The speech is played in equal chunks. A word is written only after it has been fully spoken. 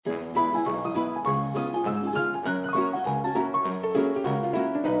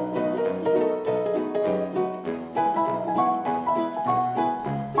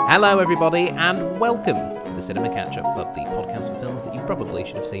Hello, everybody, and welcome to the Cinema Catch-Up Club, the podcast for films that you probably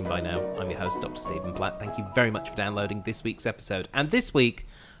should have seen by now. I'm your host, Dr. Stephen Platt. Thank you very much for downloading this week's episode. And this week,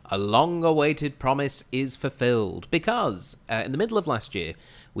 a long-awaited promise is fulfilled, because in the middle of last year,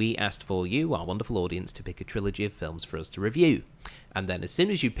 we asked for you, our wonderful audience, to pick a trilogy of films for us to review. And then as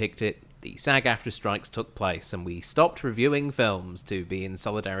soon as you picked it, the SAG-AFTRA strikes took place, and we stopped reviewing films to be in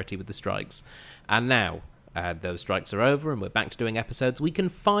solidarity with the strikes. And now, those strikes are over and we're back to doing episodes, we can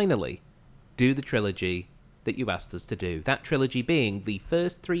finally do the trilogy that you asked us to do. That trilogy being the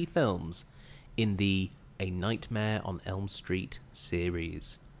first three films in the A Nightmare on Elm Street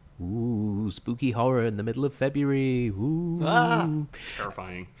series. Ooh, spooky horror in the middle of February. Ooh.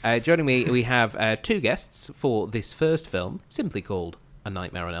 Terrifying. Joining me, we have two guests for this first film, simply called A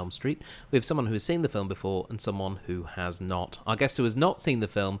Nightmare on Elm Street. We have someone who has seen the film before and someone who has not. Our guest who has not seen the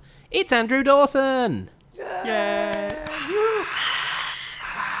film, it's Andrew Dawson! Yay!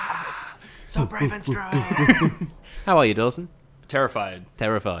 So brave and strong. How are you, Dawson? Terrified.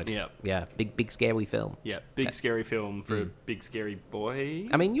 Terrified. Yep. Yeah, big scary film. Yeah, big scary film for a big scary boy.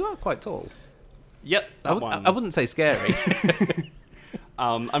 I mean, you are quite tall. Yep, that one. I wouldn't say scary.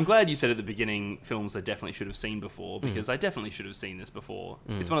 I'm glad you said at the beginning films I definitely should have seen before, because I definitely should have seen this before.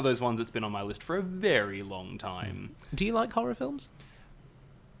 It's one of those ones that's been on my list for a very long time. Do you like horror films?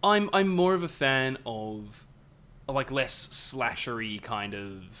 I'm more of a fan of like less slashery kind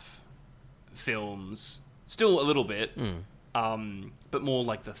of films. Still a little bit. But more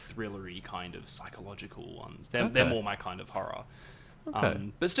like the thrillery kind of psychological ones. They're more my kind of horror.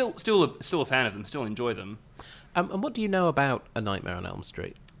 Okay. But still a fan of them. Still enjoy them. And what do you know about A Nightmare on Elm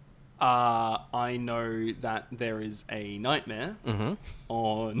Street? I know that there is a nightmare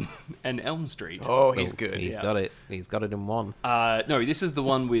on an Elm Street. Oh, he's good. He's got it. He's got it in one. No, this is the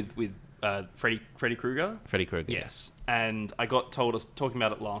one with Freddy Krueger. Freddy Krueger. Yes, and I got told, talking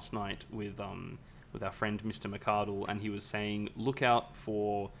about it last night with our friend Mr. McCardle, and he was saying, look out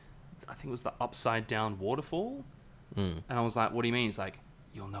for, I think it was the upside down waterfall. And I was like, what do you mean? He's like,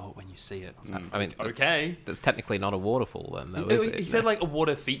 you'll know it when you see it. I was like, I mean, okay. That's technically not a waterfall then, though, is it? He said like a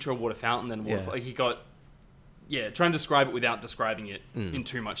water feature, a water fountain, then a waterfall. Like he got, trying to describe it without describing it in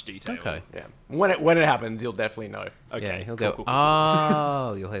too much detail. Okay. Yeah. When it happens, you'll definitely know. Okay. Yeah, he'll cool, go, cool.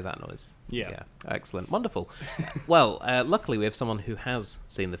 oh, you'll hear that noise. Yeah. Excellent. Wonderful. Well, luckily we have someone who has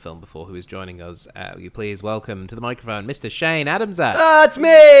seen the film before who is joining us. Will you please welcome to the microphone Mr. Shane Adamsack. It's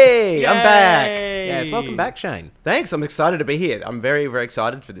me! I'm back! Yes, welcome back, Shane. Thanks, I'm excited to be here. I'm very, very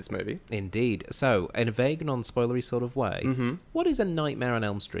excited for this movie. Indeed. So, in a vague, non-spoilery sort of way, what is A Nightmare on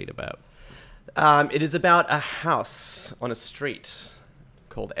Elm Street about? It is about a house on a street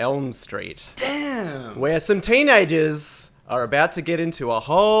called Elm Street. Damn! Where some teenagers are about to get into a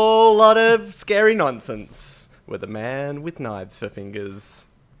whole lot of scary nonsense with a man with knives for fingers.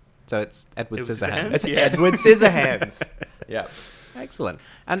 So it's Edward Edward Scissorhands. It's Edward Scissorhands. Yeah. Excellent.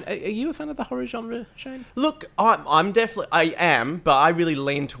 And are you a fan of the horror genre, Shane? Look, I am, but I really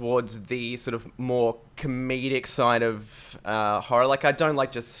lean towards the sort of more comedic side of horror. Like, I don't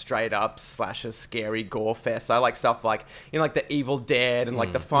like just straight up slasher, scary gore fest. I like stuff like, like the Evil Dead and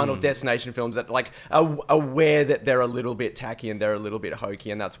like the Final Destination films that like are aware that they're a little bit tacky and they're a little bit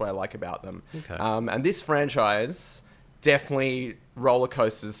hokey, and that's what I like about them. Okay. And this franchise definitely roller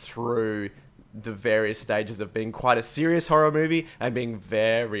coasters through the various stages of being quite a serious horror movie and being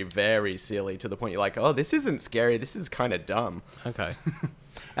very, very silly to the point you're like, oh, this isn't scary, this is kind of dumb. Okay.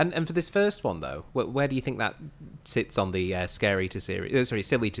 And for this first one, though, where do you think that sits on the silly to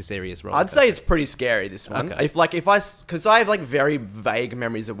serious roller I'd coaster? say it's pretty scary, this one. Okay. Because I have like very vague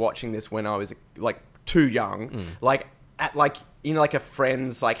memories of watching this when I was like too young, like at like like a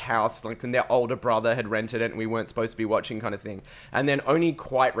friend's like house, like, and their older brother had rented it and we weren't supposed to be watching, kind of thing. And then only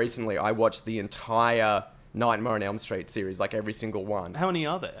quite recently I watched the entire Nightmare on Elm Street series, like every single one. How many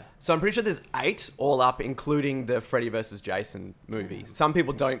are there? So I'm pretty sure there's 8 all up, including the Freddy vs. Jason movie. Some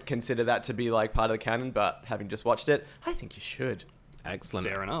people don't consider that to be like part of the canon, but having just watched it, I think you should. Excellent.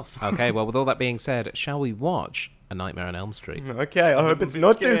 Fair enough. Okay, well, with all that being said, shall we watch A Nightmare on Elm Street? Okay, I hope it's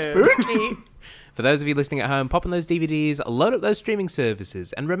not too spooky. For those of you listening at home, pop in those DVDs, load up those streaming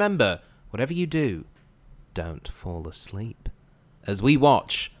services, and remember, whatever you do, don't fall asleep as we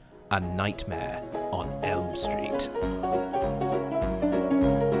watch A Nightmare on Elm Street.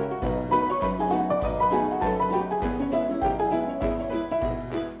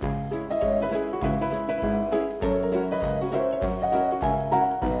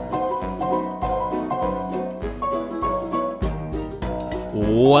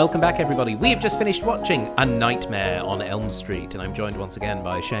 Welcome back, everybody. We have just finished watching A Nightmare on Elm Street, and I'm joined once again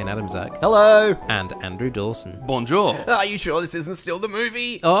by Shane Adamsack. Hello. And Andrew Dawson. Bonjour. Are you sure this isn't still the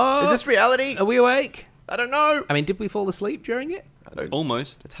movie? Oh, Is this reality? Are we awake? I don't know. I mean, did we fall asleep during it? I don't.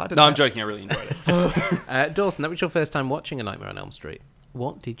 Almost. It's hard to No, I'm tell. joking. I really enjoyed it. Dawson, that was your first time watching A Nightmare on Elm Street.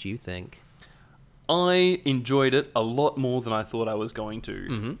 What did you think? I enjoyed it a lot more than I thought I was going to.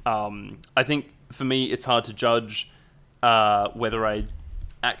 Mm-hmm. I think for me, it's hard to judge whether I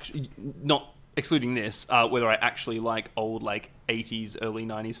actually, not excluding this, whether I actually like old 80s, early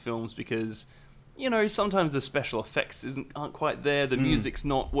 90s films because, sometimes the special effects aren't quite there. The music's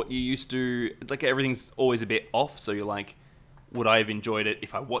not what you used to. Everything's always a bit off. So you're like, would I have enjoyed it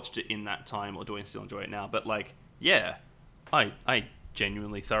if I watched it in that time, or do I still enjoy it now? But yeah, I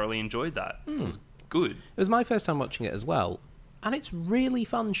genuinely thoroughly enjoyed that. It was good. It was my first time watching it as well, and it's really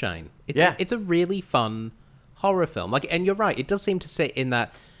fun, Shane. It's a really fun horror film. And you're right, it does seem to sit in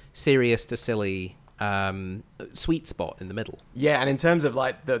that serious to silly sweet spot in the middle. Yeah, and in terms of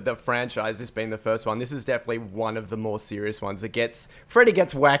the franchise, this being the first one, this is definitely one of the more serious ones. Freddy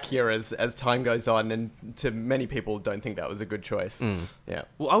gets wackier as time goes on, and to many people don't think that was a good choice. Yeah.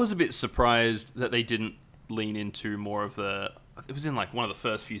 Well, I was a bit surprised that they didn't lean into more of the... It was in one of the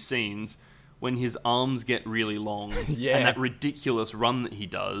first few scenes when his arms get really long Yeah. and that ridiculous run that he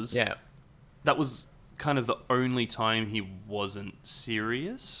does. Yeah. That was kind of the only time he wasn't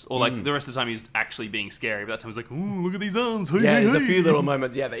serious. Or the rest of the time he was actually being scary. But that time he was like, ooh, look at these arms. Yeah, there's a few little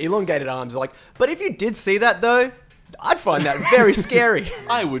moments. Yeah, the elongated arms are but if you did see that though, I'd find that very scary.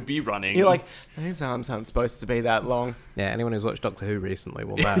 I would be running. You're like, these arms aren't supposed to be that long. Yeah, anyone who's watched Doctor Who recently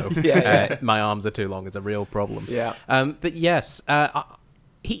will know. Yeah. My arms are too long is a real problem. Yeah. But yes,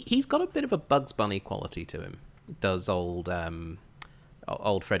 he's got a bit of a Bugs Bunny quality to him. Does old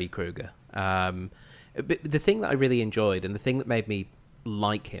Freddy Krueger. But the thing that I really enjoyed and the thing that made me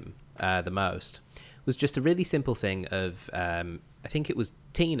like him the most was just a really simple thing of, I think it was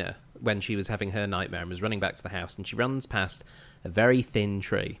Tina when she was having her nightmare and was running back to the house, and she runs past a very thin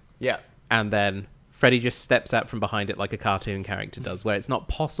tree. Yeah. And then Freddy just steps out from behind it like a cartoon character does, where it's not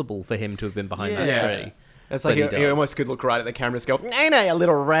possible for him to have been behind that tree. It's like you almost could look right at the camera and go, nay, you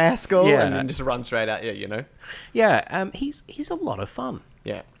little rascal, Yeah. and then just run straight at you, Yeah, he's a lot of fun.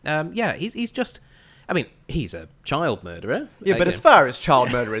 Yeah. He's just... I mean, he's a child murderer. Yeah, but as far as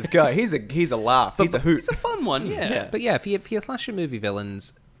child murderers go, he's a laugh. He's a hoot. It's a fun one, yeah. But yeah, for your slasher movie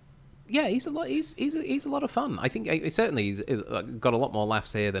villains, yeah, he's a lot of fun. I think certainly he's got a lot more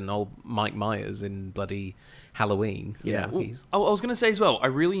laughs here than old Mike Myers in bloody Halloween. Yeah. Well, I was going to say as well, I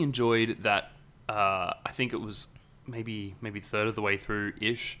really enjoyed that. I think it was maybe third of the way through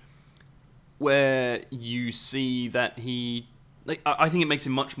ish, where you see that he. I think it makes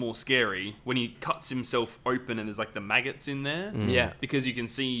him much more scary when he cuts himself open and there's the maggots in there. Yeah. Because you can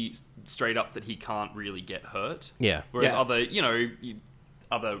see straight up that he can't really get hurt. Yeah. Whereas Yeah.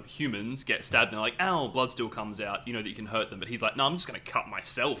 other humans get stabbed and they're like, ow, blood still comes out. You know that you can hurt them. But he's like, no, I'm just going to cut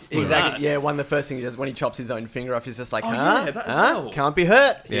myself. with Exactly. that." Yeah, one of the first things he does when he chops his own finger off, he's just like, yeah, that as well. Can't be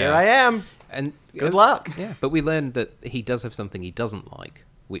hurt. Yeah. Here I am. And Good luck. Yeah, but we learned that he does have something he doesn't like,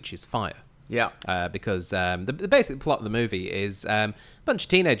 which is fire. Yeah. Because the basic plot of the movie is a bunch of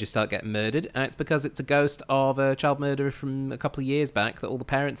teenagers start getting murdered, and it's because it's a ghost of a child murderer from a couple of years back that all the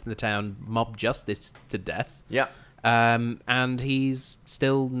parents in the town mob justice to death. Yeah. And he's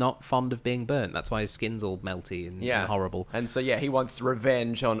still not fond of being burnt. That's why his skin's all melty and horrible. And so, he wants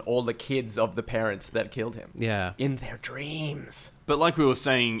revenge on all the kids of the parents that killed him. Yeah. In their dreams. But like we were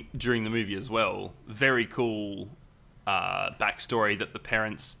saying during the movie as well, very cool backstory that the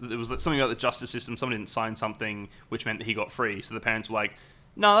parents... There was something about the justice system. Someone didn't sign something which meant that he got free. So the parents were like,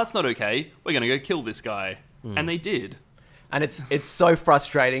 no, that's not okay. We're going to go kill this guy. And they did. And it's so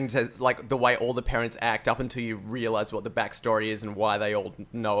frustrating to the way all the parents act up until you realize what the backstory is and why they all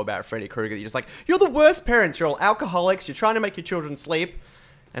know about Freddy Krueger. You're just like, you're the worst parents. You're all alcoholics. You're trying to make your children sleep,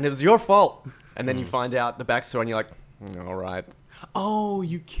 and it was your fault. And then you find out the backstory, and you're like, all right. Oh,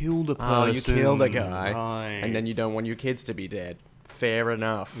 you killed a person. Oh, you killed a guy, Right. and then you don't want your kids to be dead. Fair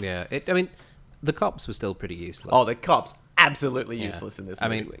enough. Yeah. I mean, the cops were still pretty useless. Oh, the cops absolutely useless in this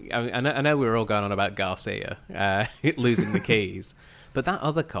movie. I know we were all going on about Garcia losing the keys, but that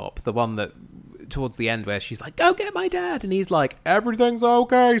other cop, the one that towards the end where she's like, "Go get my dad," and he's like, "Everything's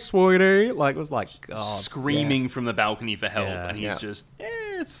okay, sweetie." Was like, God, screaming from the balcony for help, Yeah. and he's just,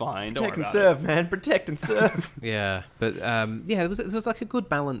 it's fine. Don't Protect worry and about serve, man. Protect and serve. Yeah, but there was like a good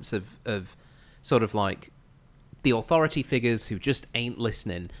balance of sort of like the authority figures who just ain't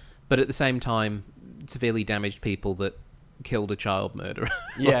listening, but at the same time severely damaged people that killed a child murderer.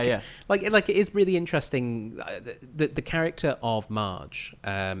 Yeah, like it is really interesting. The character of Marge,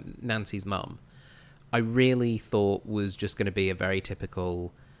 Nancy's mum, I really thought was just going to be a very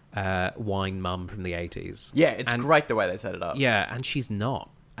typical wine mum from the 80s. Yeah, it's great the way they set it up. Yeah, and she's not.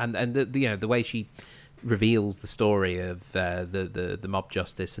 And the way she reveals the story of the mob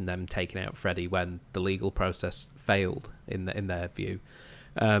justice and them taking out Freddie when the legal process failed in their view.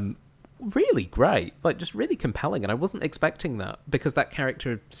 Really great, like just really compelling, and I wasn't expecting that because that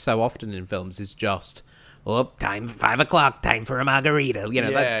character so often in films is just, time 5 o'clock, time for a margarita.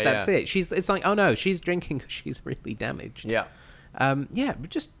 That's it. It's like, oh no, she's drinking because she's really damaged. Yeah,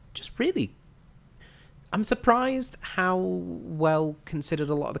 just really. I'm surprised how well considered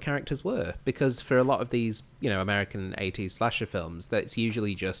a lot of the characters were, because for a lot of these, American 80s slasher films, that's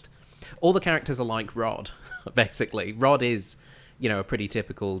usually just all the characters are like Rod, basically. Rod is, a pretty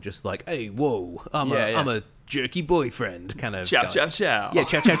typical, just like, hey, whoa, I'm a jerky boyfriend kind of chow, guy. chow, chow. Yeah,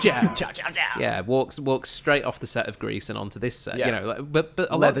 chow, chow, chow. chow, chow, chow. Yeah, walks straight off the set of Grease and onto this set. Yeah. But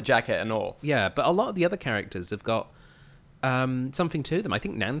a leather jacket and all. Yeah, but a lot of the other characters have got something to them. I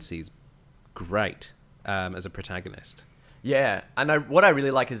think Nancy's great as a protagonist. Yeah, and what I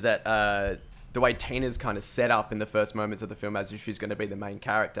really like is that the way Tina's kind of set up in the first moments of the film as if she's going to be the main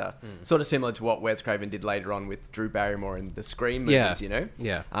character, sort of similar to what Wes Craven did later on with Drew Barrymore in the Scream movies,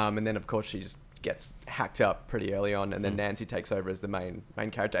 Yeah. And then of course she just gets hacked up pretty early on, and then Nancy takes over as the main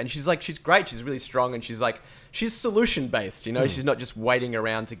character, and she's great, she's really strong, and she's solution based, she's not just waiting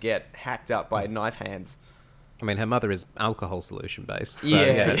around to get hacked up by knife hands. I mean, her mother is alcohol solution based, so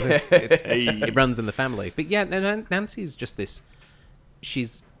Yeah. it runs in the family. But yeah, Nancy's just this.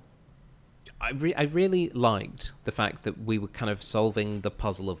 I really liked the fact that we were kind of solving the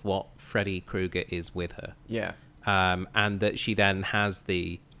puzzle of what Freddy Krueger is with her. Yeah. And that she then has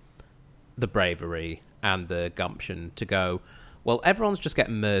the bravery and the gumption to go, well, everyone's just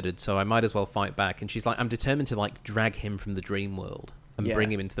getting murdered, so I might as well fight back. And she's like, I'm determined to drag him from the dream world and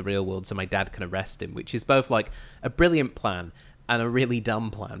bring him into the real world so my dad can arrest him, which is both a brilliant plan and a really dumb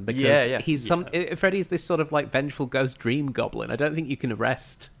plan, because Freddy's this sort of vengeful ghost dream goblin. I don't think you can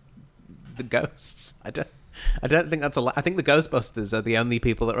arrest the ghosts. I don't think that's I think the Ghostbusters are the only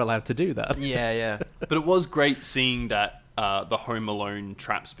people that are allowed to do that. Yeah. But it was great seeing that the Home Alone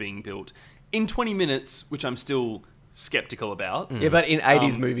traps being built in 20 minutes, which I'm still skeptical about. Yeah, but in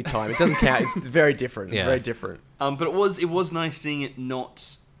 80s movie time, it doesn't count. It's very different. It's very different. But it was nice seeing it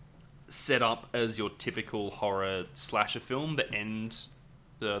not set up as your typical horror slasher film. The end,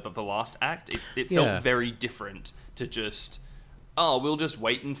 the last act, it felt very different to just, we'll just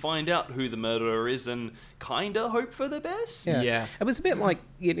wait and find out who the murderer is and kind of hope for the best. Yeah. It was a bit like,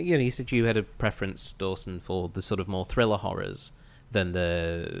 you said you had a preference, Dawson, for the sort of more thriller horrors than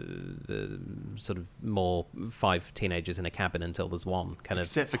the sort of more 5 teenagers in a cabin until there's one kind of.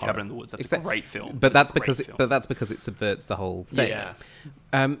 Except for horror. Cabin in the Woods, that's a great film. But that's because it subverts the whole thing.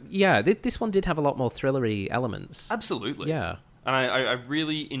 Yeah. This one did have a lot more thrillery elements. Absolutely. Yeah. And I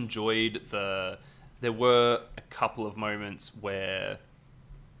really enjoyed there were a couple of moments where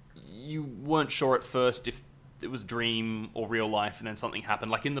you weren't sure at first if it was dream or real life, and then something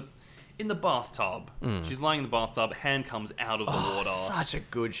happened. Like in the bathtub. She's lying in the bathtub, hand comes out of the water. Such a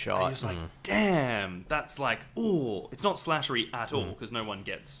good shot. And you're just like, damn, that's it's not slashery at all, because no one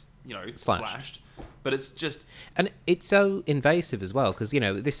gets, slashed. But it's just... And it's so invasive as well, because,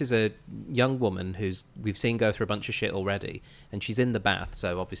 this is a young woman we've seen go through a bunch of shit already, and she's in the bath,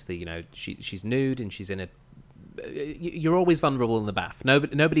 so obviously, she's nude, and she's in a... You're always vulnerable in the bath.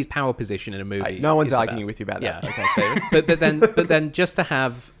 Nobody's power position in a movie. No one's arguing with you about that. Okay, Stephen. but then just to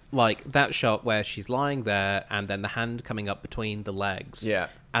have... that shot where she's lying there and then the hand coming up between the legs,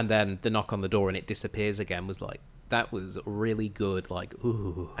 and then the knock on the door and it disappears again was that was really good.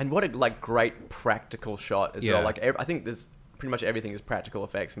 Ooh. And what a great practical shot as well. I think there's pretty much everything is practical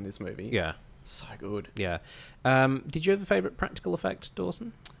effects in this movie. Yeah, so good. Yeah. Did you have a favorite practical effect,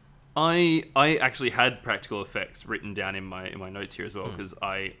 Dawson? I actually had practical effects written down in my notes here as well, because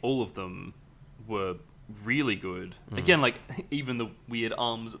all of them were really good. Again, even the weird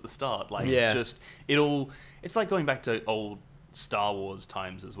arms at the start, just it's like going back to old Star Wars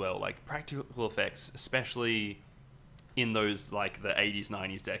times as well. Practical effects, especially in those the 80s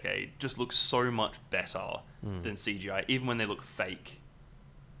 90s decade, just look so much better than CGI. Even when they look fake,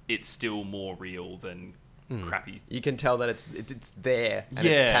 it's still more real than crappy. You can tell that it's there and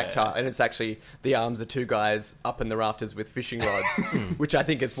it's tactile, and it's actually the arms of 2 guys up in the rafters with fishing rods, which I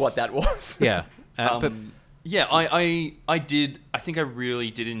think is what that was. Yeah. I think I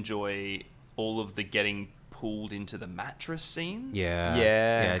really did enjoy all of the getting pulled into the mattress scenes.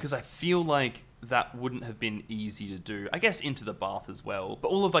 Yeah. Because I feel like that wouldn't have been easy to do. I guess into the bath as well. But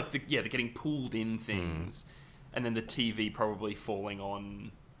all of like the getting pulled in things, and then the TV probably falling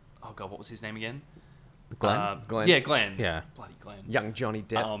on. Oh god, what was his name again? Glenn. Yeah, Glenn. Yeah. Bloody Glenn. Young Johnny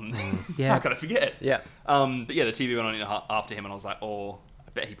Depp. How could I forget? Yeah. But yeah, the TV went on after him, and I was like, oh, I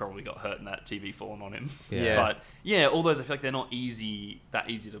bet he probably got hurt in that TV falling on him. Yeah. But yeah, all those I feel like they're not that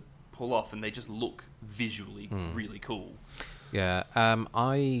easy to pull off, and they just look visually really cool. Yeah,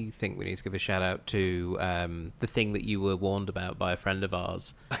 I think we need to give a shout out to the thing that you were warned about by a friend of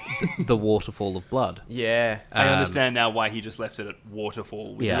ours, the waterfall of blood. Yeah. I understand now why he just left it at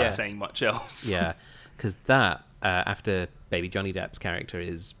waterfall without saying much else. Yeah, because that, after baby Johnny Depp's character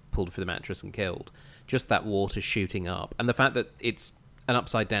is pulled through the mattress and killed, just that water shooting up, and the fact that it's an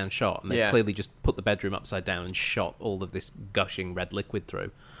upside down shot, and they've clearly just put the bedroom upside down and shot all of this gushing red liquid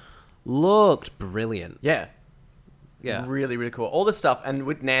through, looked brilliant. Yeah. Yeah. Really, really cool. All the stuff, and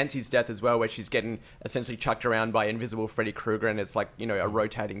with Nancy's death as well, where she's getting essentially chucked around by invisible Freddy Krueger, and it's like, you know, a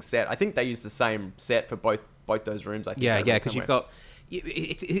rotating set. I think they used the same set for both those rooms. I think. Yeah, because you've got...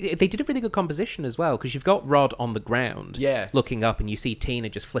 they did a really good composition as well, because you've got Rod on the ground, looking up, and you see Tina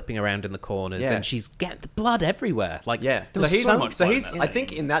just flipping around in the corners, and she's getting the blood everywhere. Like, so he's blood I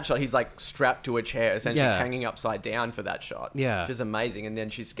think in that shot he's like strapped to a chair, essentially hanging upside down for that shot. Yeah, which is amazing. And then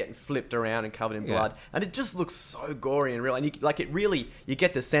she's getting flipped around and covered in blood, and it just looks so gory and real. And you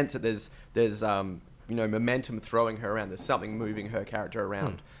get the sense that there's momentum throwing her around. There's something moving her character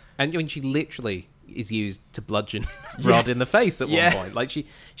around. And I mean, she literally is used to bludgeon Rod in the face at one point. Like she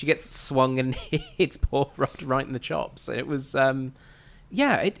gets swung and hits poor Rod right in the chops. It was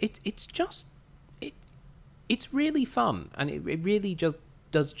it's really fun, and it really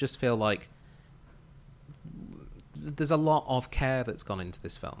does feel like there's a lot of care that's gone into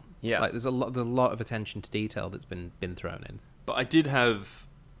this film. Yeah, like there's a lot of attention to detail that's been thrown in. But I did have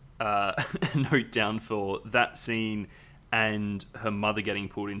a note down for that scene and her mother getting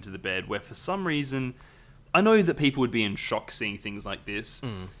pulled into the bed, where for some reason, I know that people would be in shock seeing things like this,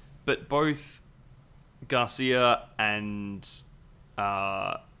 but both Garcia and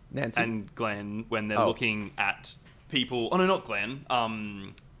Nancy and Glenn, when they're looking at people... Oh, no, not Glenn.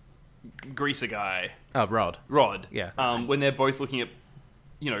 Greaser guy. Oh, Rod. Yeah. When they're both looking at,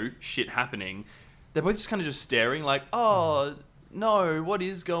 shit happening, they're both just kind of just staring like, oh, no, what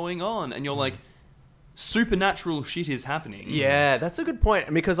is going on? And you're like... supernatural shit is happening. Yeah, that's a good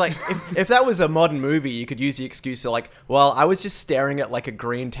point. Because like, if that was a modern movie, you could use the excuse of like, well, I was just staring at like a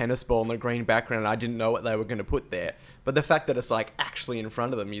green tennis ball on a green background, and I didn't know what they were going to put there. But the fact that it's like actually in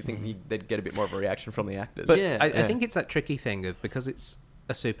front of them, you think they'd get a bit more of a reaction from the actors. But I think it's that tricky thing of, because it's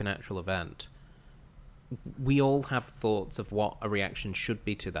a supernatural event, we all have thoughts of what a reaction should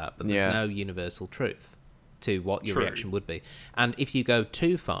be to that, but there's no universal truth to what your reaction would be. And if you go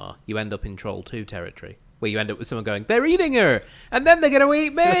too far, you end up in Troll 2 territory, where you end up with someone going, they're eating her, and then they're going to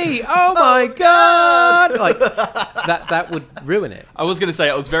eat me! Oh my god! Like, that would ruin it. I was going to say,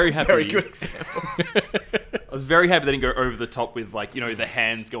 I was very happy. Very good example. I was very happy they didn't go over the top with, like, the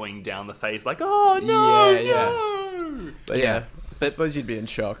hands going down the face, like, oh no, no! But yeah, I suppose you'd be in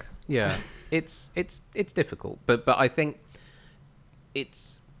shock. Yeah, it's difficult, but I think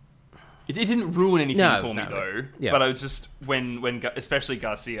it's... It didn't ruin anything for me, though. Yeah. But I was just, when especially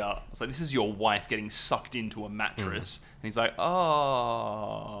Garcia, I was like, this is your wife getting sucked into a mattress. And he's like,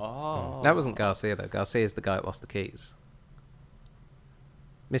 oh. That wasn't Garcia, though. Garcia's the guy that lost the keys.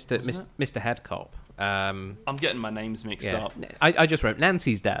 Mr. Head Cop. I'm getting my names mixed up. I just wrote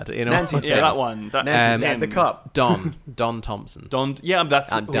Nancy's dad. Nancy's dad. That one. Nancy's dad, the cop. Don Thompson. That's who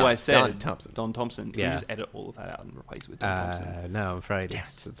I said. Don Thompson. Don Thompson. Can we just edit all of that out and replace it with Don Thompson? No, I'm afraid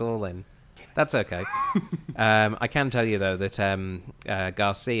it's all in. That's okay. I can tell you, though, that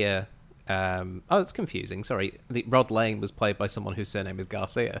Garcia... it's confusing. Sorry. Rod Lane was played by someone whose surname is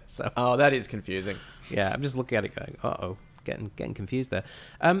Garcia. So. Oh, that is confusing. Yeah, I'm just looking at it going, uh-oh, getting confused there.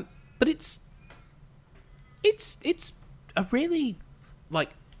 But it's a really, like,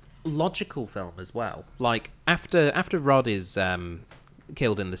 logical film as well. Like, after Rod is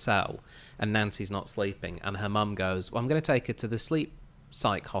killed in the cell and Nancy's not sleeping and her mum goes, well, I'm going to take her to the sleep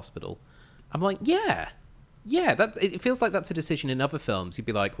psych hospital. I'm like, yeah, it feels like that's a decision in other films. You'd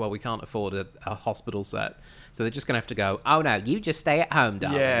be like, well, we can't afford a hospital set, so they're just going to have to go, oh, no, you just stay at home,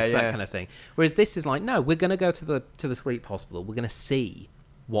 darling, that kind of thing. Whereas this is like, no, we're going to go to the sleep hospital. We're going to see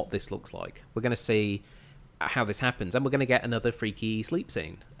what this looks like. We're going to see how this happens, and we're going to get another freaky sleep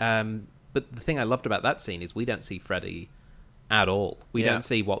scene. But the thing I loved about that scene is we don't see Freddy at all. We don't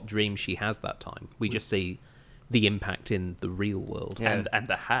see what dream she has that time. We just see the impact in the real world. And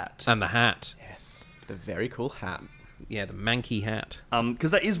the hat. And the hat. Yes. The very cool hat. Yeah, the manky hat.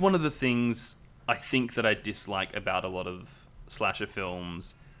 Because that is one of the things I think that I dislike about a lot of slasher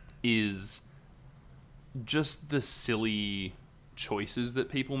films is just the silly choices that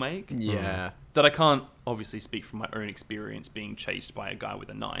people make. Yeah. That I can't obviously speak from my own experience being chased by a guy with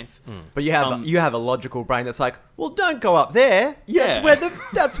a knife. But you have a logical brain that's like, well, don't go up there. Yeah.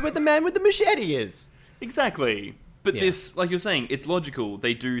 That's where the man with the machete is. Exactly. But Yeah. this, like you're saying, it's logical.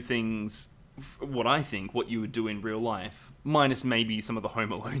 They do things, what you would do in real life, minus maybe some of the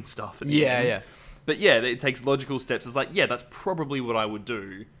Home Alone stuff at the end. Yeah. But yeah, it takes logical steps. It's like, yeah, that's probably what I would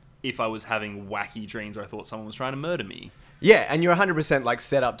do if I was having wacky dreams or I thought someone was trying to murder me. Yeah, and you're 100% like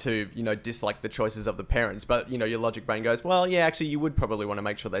set up to, dislike the choices of the parents, but your logic brain goes, well, yeah, actually you would probably want to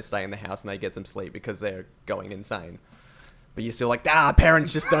make sure they stay in the house and they get some sleep because they're going insane. But you're still like,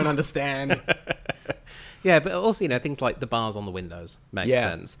 parents just don't understand. Yeah, but also, things like the bars on the windows make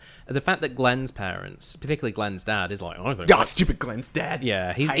sense. The fact that Glenn's parents, particularly Glenn's dad, is like, I think Stupid Glenn's dad.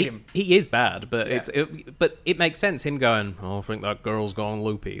 yeah, Hate him. he is bad, but Yeah. but it makes sense. Him going, I think that girl's gone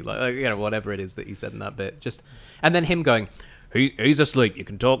loopy, like whatever it is that he said in that bit. And then him going, he's asleep. You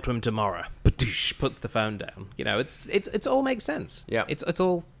can talk to him tomorrow. Badoosh, puts the phone down. It's all makes sense. Yeah. it's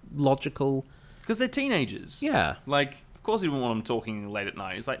all logical. Because they're teenagers. Yeah. Like, of course he didn't want them talking late at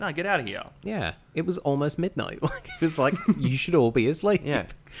night. He's like, no, get out of here. Yeah, it was almost midnight. Like it was like you should all be asleep. Yeah.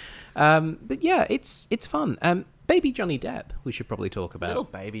 But yeah, it's fun. Baby Johnny Depp, we should probably talk about. Little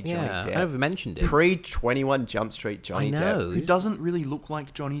baby Johnny Yeah, Depp. I never mentioned it. Pre-21 Jump Street Johnny I know. Depp. He doesn't really look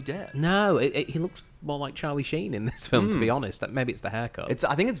like Johnny Depp. No, he looks more like Charlie Sheen in this film. To be honest, maybe it's the haircut.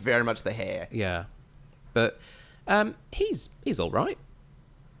 I think it's very much the hair. Yeah, but he's all right.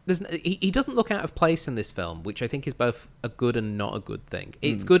 He doesn't look out of place in this film, which I think is both a good and not a good thing.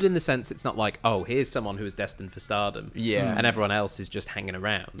 It's good in the sense it's not like, oh, here's someone who is destined for stardom, and everyone else is just hanging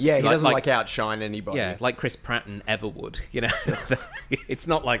around. Yeah, he doesn't outshine anybody. Yeah, like Chris Pratt and ever would. It's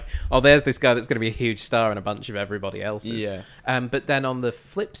not like, oh, there's this guy that's going to be a huge star and a bunch of everybody else's. Yeah. But then on the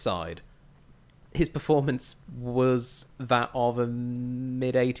flip side, his performance was that of a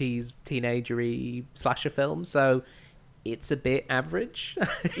mid-80s teenagery slasher film, so it's a bit average.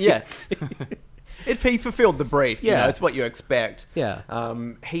 Yeah. He fulfilled the brief. Yeah. It's what you expect. Yeah.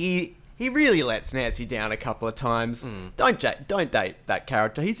 He really lets Nancy down a couple of times. Don't date that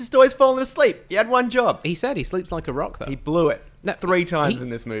character. He's just always falling asleep. He had one job. He said he sleeps like a rock, though. He blew it. No, 3 times in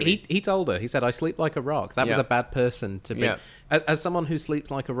this movie. He told her, he said, I sleep like a rock. That was Yeah. a bad person to be. Yeah. As someone who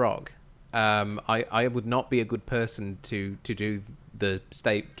sleeps like a rock, I would not be a good person to do the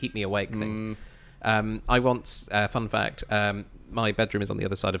keep me awake thing. I once, fun fact, my bedroom is on the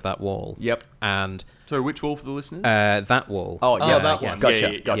other side of that wall. Yep. And So which wall for the listeners? that wall. Oh, yeah, that one.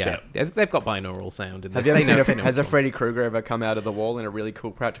 Gotcha. Yeah, they've got binaural sound in this. Have you They ever know- seen has a Freddy Krueger ever come out of the wall in a really cool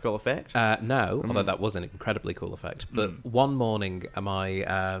practical effect? No, although that was an incredibly cool effect. But one morning,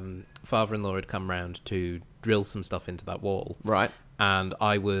 my father-in-law had come round to drill some stuff into that wall. Right. And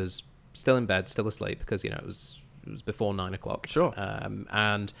I was still in bed, still asleep, because, it was before 9 o'clock. Sure.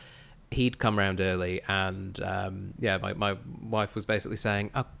 And he'd come round early, and my wife was basically saying,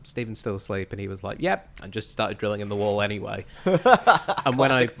 "Oh, Stephen's still asleep," and he was like, "Yep," and just started drilling in the wall anyway. And when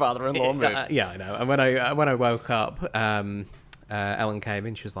Classic father-in-law move. yeah, I know. And when I woke up, Ellen came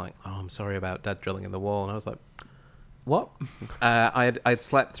in. She was like, "Oh, I'm sorry about Dad drilling in the wall," and I was like, "What?" I'd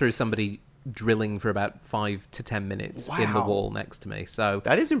slept through somebody drilling for about 5 to 10 minutes in the Wow. wall next to me. So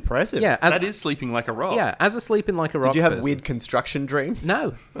That is impressive. yeah, that is sleeping like a rock. yeah, as a sleeping like a rock. Did you have person- weird construction dreams?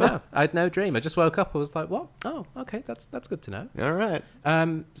 No, I had no dream. I just woke up. I was like, "What? Oh, okay, that's good to know." All right.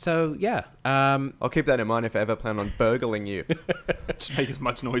 So yeah, I'll keep that in mind if I ever plan on burgling you. Just make as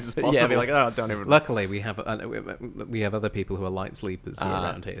much noise as possible. Yeah, be like, oh, don't even. luckily we have other people who are light sleepers who are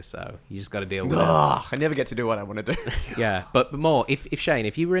around here, so you just got to deal with it. Ugh, I never get to do what I want to do. Yeah, but more if Shane,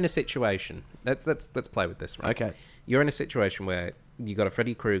 if you were in a situation, let's play with this, right? Okay. You're in a situation where you got a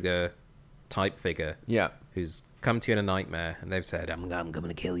Freddy Krueger type figure, Yeah. who's come to you in a nightmare, and they've said, "I'm going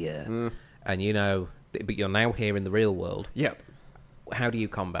to kill you," Mm. and but you're now here in the real world. Yeah. How do you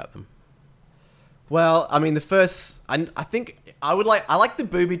combat them? Well, I mean, I think I like the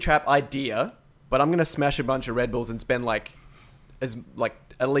booby trap idea, but I'm gonna smash a bunch of Red Bulls and spend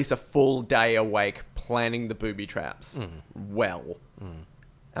at least a full day awake planning the booby traps well, and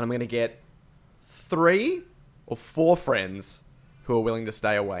I'm gonna get 3 or 4 friends who are willing to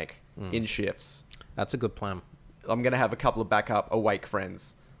stay awake in shifts. That's a good plan. I'm gonna have a couple of backup awake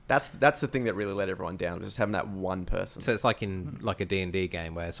friends. That's the thing that really let everyone down, just having that one person. So it's like in a D&D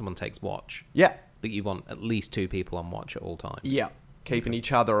game where someone takes watch, Yeah. but you want at least 2 people on watch at all times. Yeah. Keeping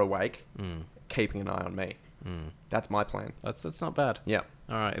each other awake, keeping an eye on me. That's my plan. That's not bad. Yeah.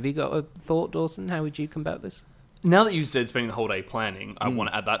 All right. Have you got a thought, Dawson? How would you combat this? Now that you said spending the whole day planning, I want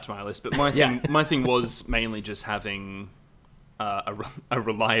to add that to my list. But my thing was mainly just having a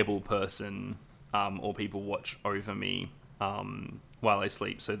reliable person or people watch over me while I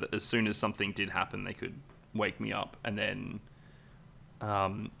sleep, so that as soon as something did happen, they could wake me up. And then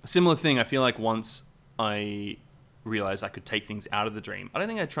similar thing, I feel like once I realized I could take things out of the dream, I don't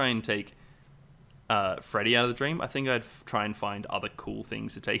think I'd try and take Freddy out of the dream. I think I'd try and find other cool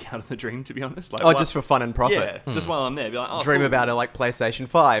things to take out of the dream, to be honest. Like, just for fun and profit. Yeah, just while I'm there. Be like, oh, Dream cool. about it like PlayStation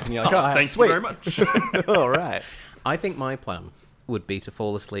 5, and you're like, oh, thank sweet. you very much. All right. I think my plan would be to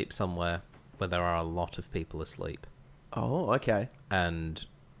fall asleep somewhere where there are a lot of people asleep. Oh, okay. And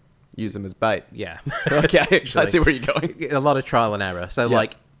use them as bait. yeah. Okay, I see where you're going. A lot of trial and error. So, Yeah.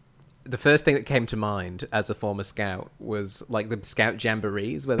 like, the first thing that came to mind as a former scout was, like, the scout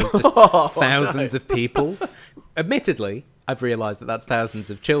jamborees, where there's just thousands of people. Admittedly, I've realised that that's thousands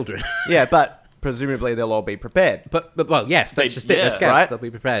of children. Yeah, but presumably they'll all be prepared. But well, yes, that's just it. yeah, They're scouts, right? they'll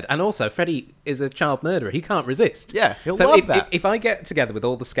be prepared. And also, Freddy is a child murderer. He can't resist. Yeah, he'll so love that. If I get together with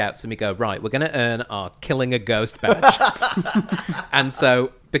all the scouts and we go, right, we're going to earn our killing a ghost badge. And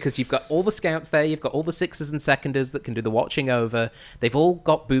so, because you've got all the scouts there, you've got all the sixers and seconders that can do the watching over. They've all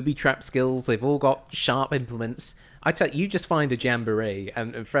got booby trap skills. They've all got sharp implements. I tell you, just find a jamboree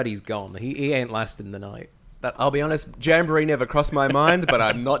and Freddy's gone. He ain't lasting the night. I'll be honest, Jamboree never crossed my mind, but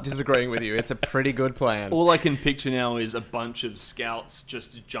I'm not disagreeing with you. It's a pretty good plan. All I can picture now is a bunch of scouts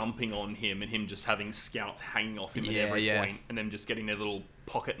just jumping on him and him just having scouts hanging off him at every point, and them just getting their little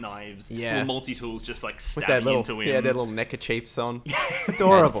pocket knives, little multi-tools just like stabbing into him. Yeah, their little neckerchiefs on.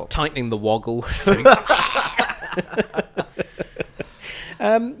 Adorable. Tightening the woggle.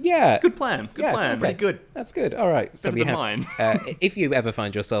 Yeah. Good plan. Good plan. Okay. Pretty good. That's good. All right. So Better we than have. mine. If you ever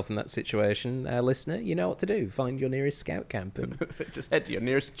find yourself in that situation, listener, you know what to do. Find your nearest scout camp. And... Just head to your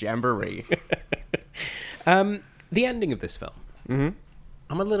nearest Jamboree. The ending of this film. Mm-hmm.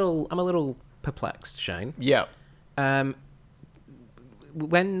 I'm a little perplexed, Shane. Yeah.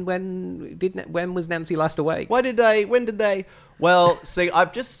 When was Nancy last awake? When did they? Well, see,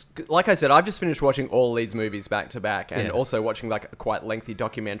 I've just finished watching all these movies back to back, and also watching like a quite lengthy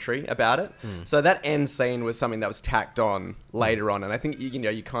documentary about it. So that end scene was something that was tacked on later on, and I think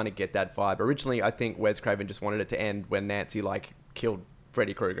you kind of get that vibe. Originally, I think Wes Craven just wanted it to end when Nancy like killed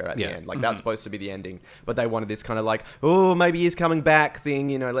Freddy Krueger at the end. Like, that's supposed to be the ending. But they wanted this kind of like, oh, maybe he's coming back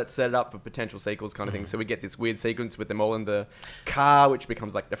thing, let's set it up for potential sequels kind of thing. So we get this weird sequence with them all in the car, which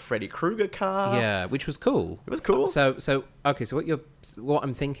becomes like the Freddy Krueger car. Yeah, which was cool. It was cool. So what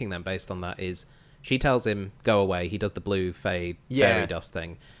I'm thinking then based on that is she tells him, go away. He does the blue fade fairy dust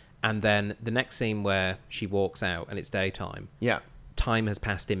thing. And then the next scene where she walks out and it's daytime. Yeah. Time has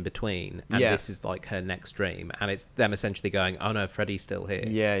passed in between, and this is like her next dream, and it's them essentially going, oh no, Freddy's still here.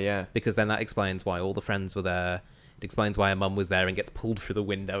 Yeah. Because then that explains why all the friends were there. It explains why her mum was there and gets pulled through the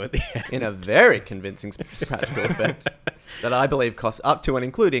window at the end. In a very convincing practical effect that I believe costs up to and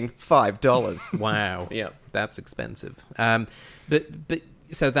including $5. Wow. Yeah. That's expensive. But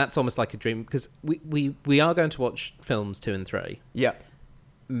so that's almost like a dream, because we are going to watch films 2 and 3. Yeah.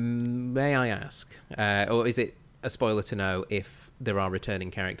 May I ask, or is it a spoiler to know if there are returning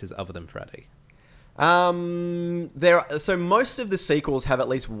characters other than Freddy? So most of the sequels have at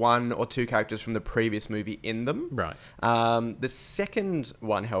least 1 or 2 characters from the previous movie in them. Right. The second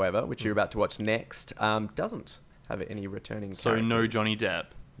one, however, which you're about to watch next, doesn't have any returning characters. So no Johnny Depp.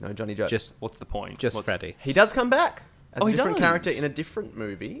 No Johnny Depp. Just what's the point? Just Freddy. He does come back as a different does? character in a different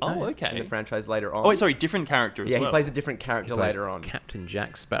movie. Oh, okay. In the franchise later on. Oh, wait, sorry, different character as well. Yeah, he plays a different character later on. Captain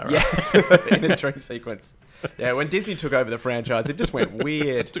Jack Sparrow. Yes, in a dream sequence. Yeah, when Disney took over the franchise, it just went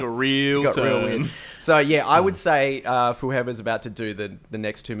weird. It took a real turn. Real weird. So yeah, I would say for whoever's about to do the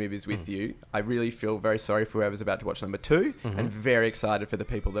next 2 movies with you, I really feel very sorry for whoever's about to watch number 2, and very excited for the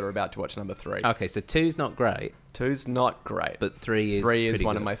people that are about to watch number 3. Okay, so 2's not great. 2's not great, but 3 is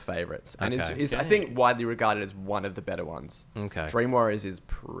one good. of my favorites, and Okay. is I think widely regarded as one of the better ones. Okay, Dream Warriors is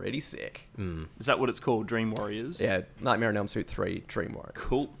pretty sick. Is that what it's called? Dream Warriors? Yeah, Nightmare on Elm Street 3, Dream Warriors.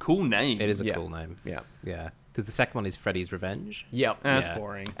 Cool name. It is a cool name. Yeah. Because the second one is Freddy's Revenge. Yep. That's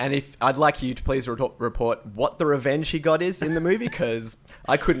boring. And if I'd like you to please report what the revenge he got is in the movie, because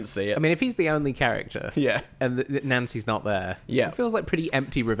I couldn't see it. I mean, if he's the only character, and Nancy's not there, it feels like pretty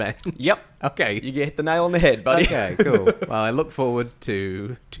empty revenge. Yep. Okay. You hit the nail on the head, buddy. Okay, cool. Well, I look forward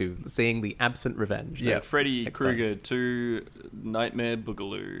to seeing the absent revenge. Yeah. Freddy Krueger 2 Nightmare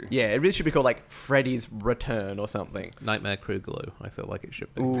Boogaloo. Yeah, it really should be called like Freddy's Return or something. Nightmare Kruegaloo, I feel like it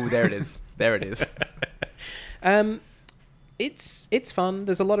should be. Ooh, there it is. There it is. It's fun.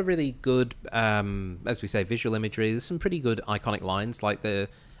 There's a lot of really good, as we say, visual imagery. There's some pretty good iconic lines, like the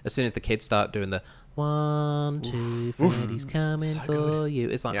as soon as the kids start doing the 1, 2, Freddy's coming for you,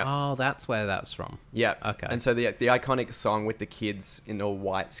 it's like, oh, that's where that's from. Yeah. Okay. And so the iconic song with the kids in all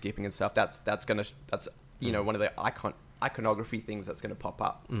white skipping and stuff, that's one of the iconography things that's going to pop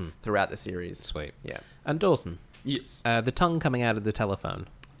up throughout the series. Sweet. Yeah. And Dawson, Yes. the tongue coming out of the telephone.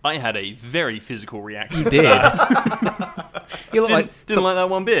 I had a very physical reaction. You did. You look didn't like that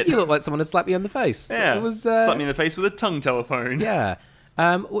one bit. You look like someone had slapped you in the face. Yeah. It was slapped me in the face with a tongue telephone. Yeah.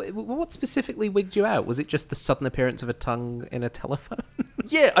 What specifically wigged you out? Was it just the sudden appearance of a tongue in a telephone?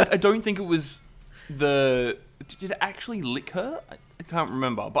 Yeah, I don't think it was the... Did it actually lick her? I can't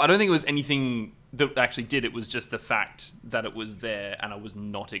remember. But I don't think it was anything that actually did. It was just the fact that it was there and I was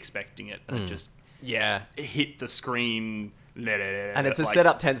not expecting it. And it just hit the screen... And it's a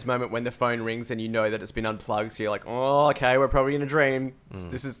set-up tense moment when the phone rings and you know that it's been unplugged, so you're like, oh, okay, we're probably in a dream.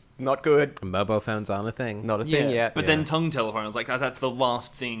 This is not good. Mobile phones aren't a thing. Not a thing yet. But then tongue telephone, I was like, that's the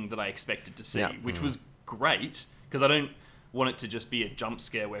last thing that I expected to see, which was great, because I don't want it to just be a jump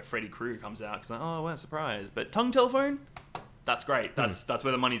scare where Freddy Krueger comes out, because like, oh, what a surprise. But tongue telephone, that's great. That's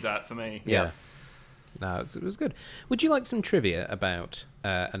where the money's at for me. Yeah. No, it was good. Would you like some trivia about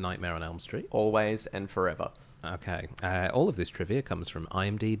A Nightmare on Elm Street? Always and forever. Okay. All of this trivia comes from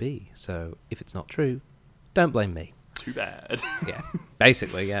IMDb, so if it's not true, don't blame me. Too bad. Yeah,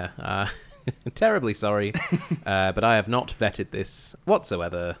 basically, yeah. Terribly sorry, but I have not vetted this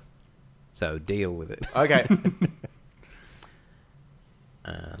whatsoever, so deal with it. Okay.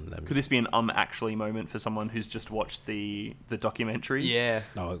 And, could this be an actually moment for someone who's just watched the documentary? Yeah.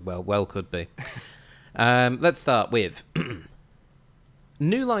 Oh, well could be. Let's start with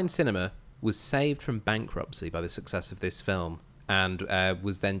New Line Cinema was saved from bankruptcy by the success of this film and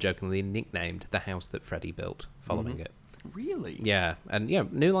was then jokingly nicknamed the house that Freddy built following it. Really? Yeah, and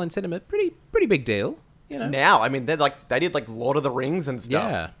New Line Cinema, pretty big deal. You know. Now, I mean, they did like Lord of the Rings and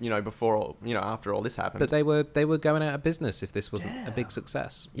stuff. Yeah. Before after all this happened. But they were going out of business if this wasn't a big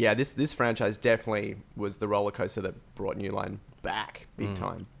success. Yeah, this franchise definitely was the roller coaster that brought New Line back big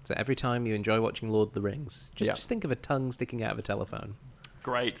time. So every time you enjoy watching Lord of the Rings, just think of a tongue sticking out of a telephone.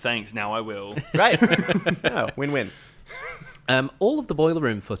 Great, thanks. Now I will. Great. Win-win. All of the boiler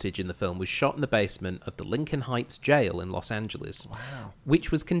room footage in the film was shot in the basement of the Lincoln Heights jail in Los Angeles,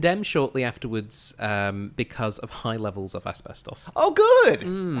 which was condemned shortly afterwards because of high levels of asbestos. Oh, good!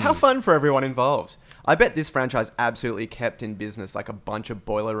 How fun for everyone involved. I bet this franchise absolutely kept in business like a bunch of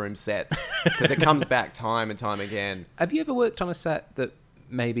boiler room sets, because it comes back time and time again. Have you ever worked on a set that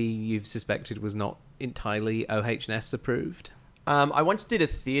maybe you've suspected was not entirely OH&S approved? I once did a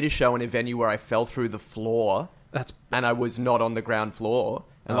theatre show in a venue where I fell through the floor. And I was not on the ground floor.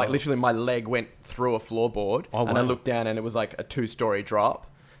 And literally my leg went through a floorboard. Oh, and I looked down and it was like a 2-story drop.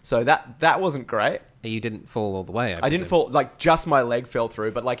 So that wasn't great. You didn't fall all the way, I didn't fall, like just my leg fell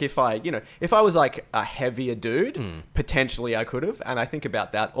through. But like if I was like a heavier dude, potentially I could have. And I think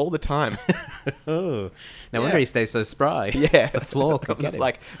about that all the time. No wonder he stays so spry. Yeah. The floor could get just him.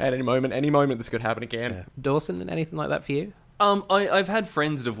 like at any moment this could happen again. Yeah. Dawson, anything like that for you? I've had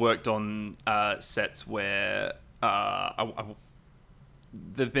friends that have worked on sets where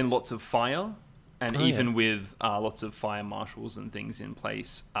there've been lots of fire, and even with lots of fire marshals and things in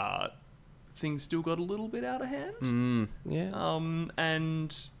place, things still got a little bit out of hand. Yeah.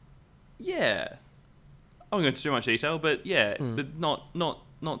 And yeah, I won't go into too much detail, but but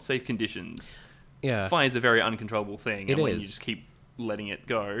not safe conditions. Yeah. Fire is a very uncontrollable thing, It and when is. you just keep letting it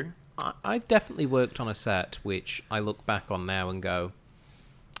go. I've definitely worked on a set which I look back on now and go,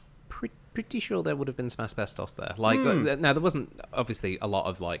 pretty sure there would have been some asbestos there. Like, now there wasn't obviously a lot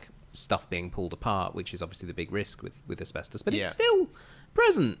of like stuff being pulled apart, which is obviously the big risk with asbestos, but it's still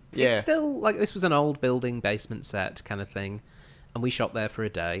present. Yeah. It's still like, this was an old building basement set kind of thing, and we shot there for a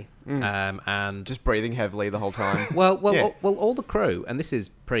day, and Just breathing heavily the whole time. well, all the crew, and this is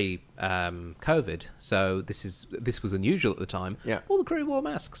pre-COVID, so this was unusual at the time. Yeah. All the crew wore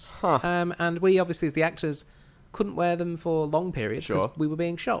masks, and we obviously, as the actors, couldn't wear them for long periods because we were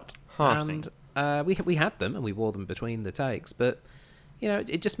being shot, and we had them and we wore them between the takes, but.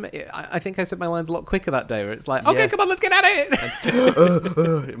 It just. I think I said my lines a lot quicker that day. Where it's like, okay, come on, let's get at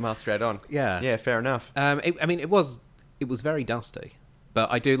it. It must straight on. Yeah. Yeah, fair enough. It was very dusty,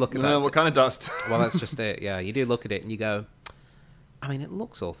 but I do look at that. What kind of dust? Well, that's just it. Yeah, you do look at it and you go, I mean, it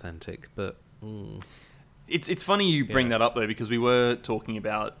looks authentic, but It's funny you bring that up though, because we were talking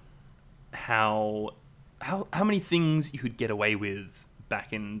about how many things you could get away with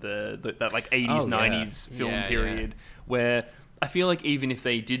back in that like 80s, 90s film period, where I feel like even if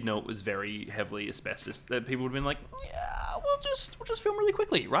they did know it was very heavily asbestos, that people would have been like, yeah, we'll just film really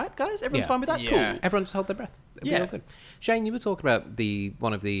quickly, right, guys? Everyone's fine with that. Yeah. Cool. Everyone just hold their breath. It'll be all good. Shane, you were talking about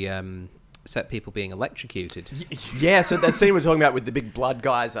one of the set people being electrocuted. Yeah, so that scene we're talking about with the big blood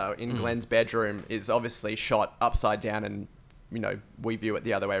geyser in Glenn's bedroom is obviously shot upside down, and we view it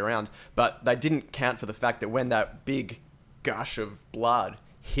the other way around. But they didn't count for the fact that when that big gush of blood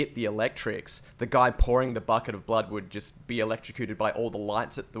hit the electrics, the guy pouring the bucket of blood would just be electrocuted by all the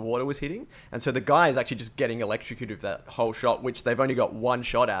lights that the water was hitting. And so the guy is actually just getting electrocuted with that whole shot, which they've only got one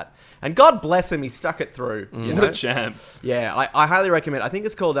shot at. And God bless him, he stuck it through. You know? What a champ. Yeah, I highly recommend. I think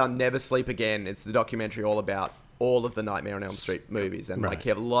it's called Never Sleep Again. It's the documentary all about all of the Nightmare on Elm Street movies. And like you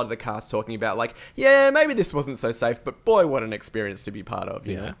have a lot of the cast talking about like, yeah, maybe this wasn't so safe, but boy, what an experience to be part of.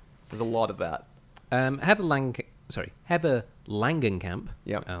 You know? There's a lot of that. Heather Langenkamp,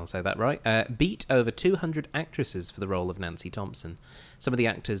 I'll say that right, beat over 200 actresses for the role of Nancy Thompson. Some of the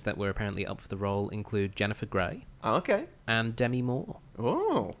actors that were apparently up for the role include Jennifer Grey. Oh, okay. And Demi Moore.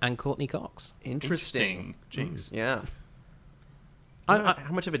 Oh. And Courtney Cox. Interesting. Jinx. Yeah. How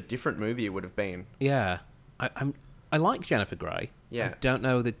much of a different movie it would have been. Yeah. I like Jennifer Grey. Yeah. I don't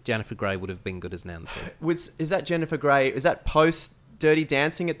know that Jennifer Grey would have been good as Nancy. Is that Jennifer Grey? Is that post Dirty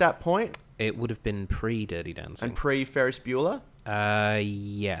Dancing at that point? It would have been pre-Dirty Dancing. And pre-Ferris Bueller?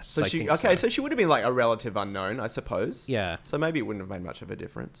 Yes. So so she would have been like a relative unknown, I suppose. Yeah. So maybe it wouldn't have made much of a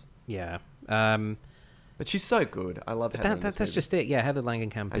difference. Yeah. But she's so good. I love Heather. That's just it. Yeah, Heather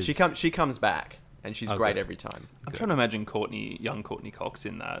Langenkamp. And she comes back, and she's great every time. I'm trying to imagine young Courtney Cox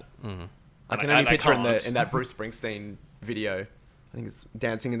in that. I can only picture in that Bruce Springsteen video. I think it's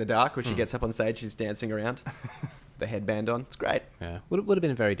Dancing in the Dark, where she gets up on stage, she's dancing around, the headband on. It's great. Yeah, would have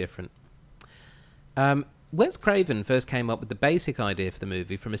been very different. Wes Craven first came up with the basic idea for the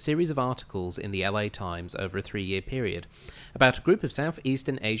movie from a series of articles in the LA Times over a 3-year period about a group of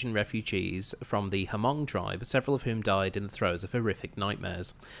Southeastern Asian refugees from the Hmong tribe, several of whom died in the throes of horrific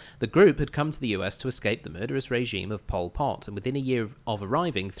nightmares. The group had come to the US to escape the murderous regime of Pol Pot, and within a year of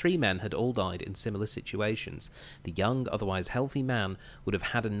arriving, 3 men had all died in similar situations. The young, otherwise healthy man would have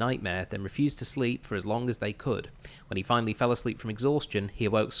had a nightmare, then refused to sleep for as long as they could. When he finally fell asleep from exhaustion, he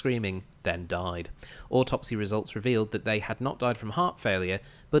awoke screaming, then died. Autopsy results revealed that they had not died from heart failure,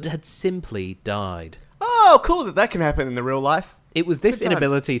 but had simply died. Oh, cool that can happen in the real life. It was this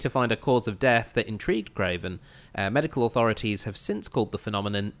inability to find a cause of death that intrigued Craven. Medical authorities have since called the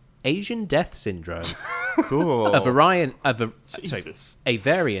phenomenon Asian death syndrome. Cool. A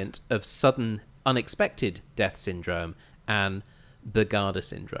variant of sudden unexpected death syndrome and Bergada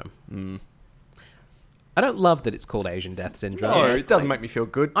syndrome. I don't love that it's called Asian death syndrome. No, it doesn't make me feel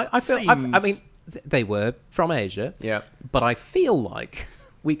good. I mean, they were from Asia. Yeah. But I feel like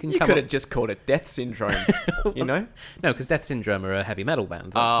we can. You could have just called it death syndrome. You know? No, because Death Syndrome are a heavy metal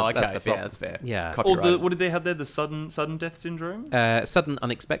band. Okay. That's fair. Yeah. Or what did they have there? The sudden death syndrome. Sudden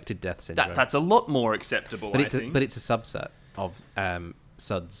unexpected death syndrome. That's a lot more acceptable. But it's a subset of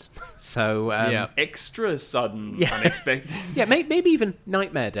SUDS. So extra sudden unexpected. Yeah, maybe even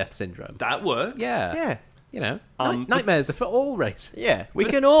nightmare death syndrome. That works. Yeah. You know, nightmares are for all races. Yeah, we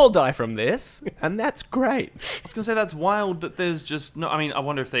can all die from this, and that's great. I was going to say, that's wild that there's just no... I mean, I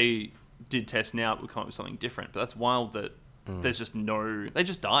wonder if they did test now, it would come up with something different, but that's wild that there's just no... They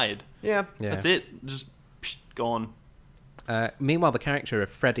just died. Yeah. That's it. Just gone. Meanwhile, the character of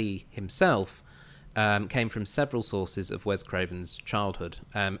Freddy himself came from several sources of Wes Craven's childhood.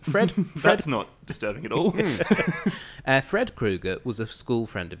 Fred That's not disturbing at all. Fred Krueger was a school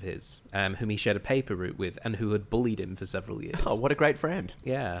friend of his, whom he shared a paper route with, and who had bullied him for several years. Oh, what a great friend!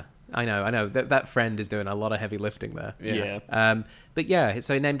 Yeah, I know. That friend is doing a lot of heavy lifting there. Yeah. But yeah,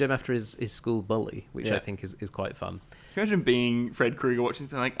 so he named him after his school bully, which I think is quite fun. Can you imagine being Fred Krueger watching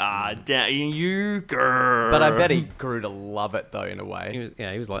this, being like, damn you, girl. But I bet he grew to love it, though, in a way.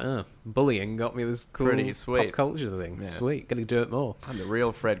 He was like, bullying got me this cool pretty sweet pop culture thing. Yeah. Sweet, gonna do it more. I'm the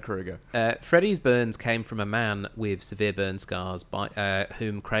real Fred Krueger. Freddy's burns came from a man with severe burn scars by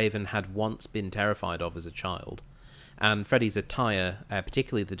whom Craven had once been terrified of as a child. And Freddy's attire,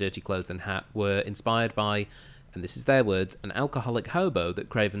 particularly the dirty clothes and hat, were inspired by... and this is their words, an alcoholic hobo that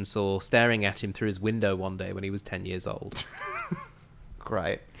Craven saw staring at him through his window one day when he was 10 years old.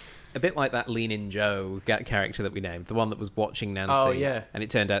 Great. A bit like that Lean-In Joe character that we named, the one that was watching Nancy. Oh, yeah. And it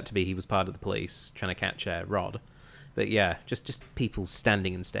turned out to be he was part of the police trying to catch Rod. But yeah, just people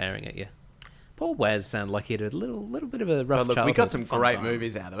standing and staring at you. Poor Wes sounded like he had a little bit of a rough But look, we childhood. got some fun great time.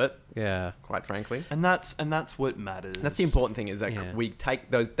 movies out of it, Yeah. quite frankly. And that's what matters. That's the important thing, is that Yeah. we take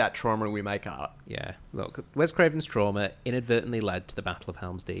that trauma and we make art. Yeah. Look, Wes Craven's trauma inadvertently led to the Battle of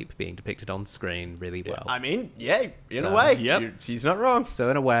Helm's Deep being depicted on screen really well. I mean, yeah, in So, a way. yep. She's not wrong. So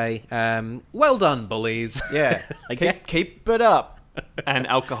in a way, well done, bullies. Yeah. I guess. keep it up. And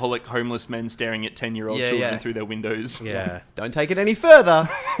alcoholic homeless men staring at 10-year-old Yeah, children yeah. through their windows. Yeah. Don't take it any further.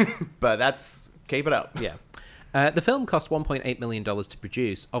 But keep it up. Yeah. The film cost $1.8 million to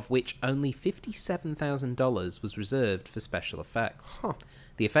produce, of which only $57,000 was reserved for special effects. Huh.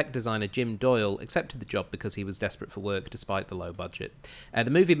 The effect designer Jim Doyle accepted the job because he was desperate for work despite the low budget. The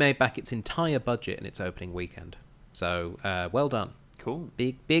movie made back its entire budget in its opening weekend. So, well done. Cool.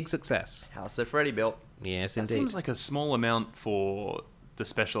 Big success. House that Freddy built. Yes, That indeed. seems like a small amount for the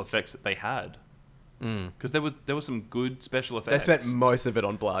special effects that they had. Because there were some good special They effects. spent most of it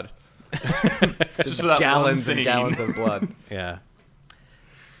on blood. just for that Gallons one and scene. gallons of blood. Yeah.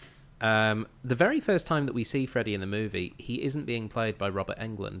 The very first time that we see Freddy in the movie, he isn't being played by Robert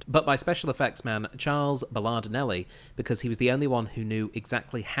Englund, but by special effects man Charles Ballardinelli, because he was the only one who knew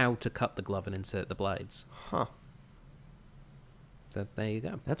exactly how to cut the glove and insert the blades. Huh. So there you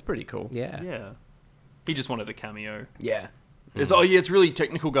go. That's pretty cool. Yeah. Yeah. He just wanted a cameo. Yeah. It's, oh yeah, it's really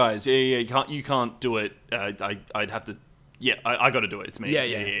technical, guys. Yeah, you can't do it. I'd have to. Yeah, I got to do it. It's me.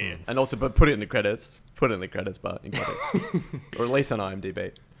 Yeah. And also, but put it in the credits. Put it in the credits bar. You got it. Or at least on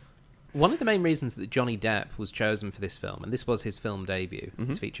IMDb. One of the main reasons that Johnny Depp was chosen for this film, and this was his film debut,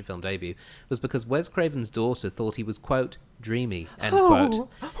 his feature film debut, was because Wes Craven's daughter thought he was, quote, dreamy, end quote.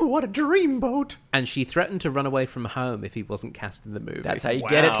 Oh, what a dreamboat. And she threatened to run away from home if he wasn't cast in the movie. That's how you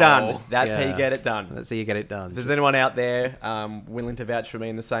get it done. Wow. That's how Yeah. you get it done. That's how you get it done. If there's anyone out there willing to vouch for me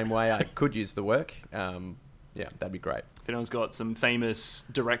in the same way, I could use the work. Yeah, that'd be great. If anyone's got some famous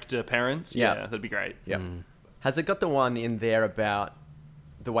director parents, yeah, that'd be great. Yeah. Has it got the one in there about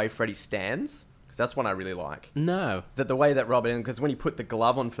the way Freddy stands? Because that's one I really like. No. That the way that Robert, because when he put the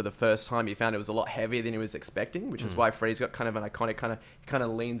glove on for the first time, he found it was a lot heavier than he was expecting, which is why Freddy's got kind of an iconic kind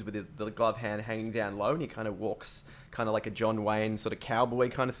of leans with the glove hand hanging down low, and he kind of walks kind of like a John Wayne sort of cowboy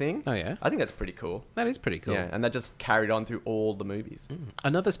kind of thing. Oh, yeah? I think that's pretty cool. That is pretty cool. Yeah, and that just carried on through all the movies.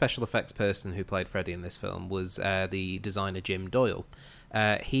 Another special effects person who played Freddy in this film was the designer Jim Doyle.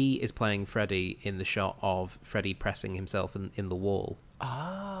 He is playing Freddy in the shot of Freddy pressing himself in the wall.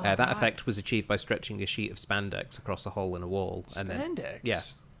 That effect was achieved by stretching a sheet of spandex across a hole in a wall. And then, Spandex? yeah.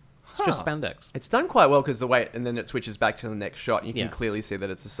 It's just spandex. It's done quite well because the way, and then it switches back to the next shot, and you can Yeah. clearly see that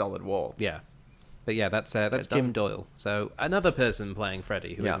it's a solid wall. Yeah. But yeah, that's Jim done. Doyle. So another person playing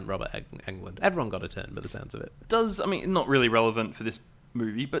Freddy who Yeah. isn't Robert Englund. Everyone got a turn by the sounds of it. Not really relevant for this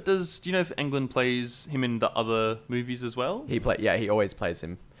movie, but do you know if Englund plays him in the other movies as well? He always plays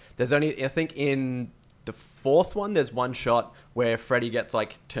him. There's only, I think in the fourth one, there's one shot where Freddy gets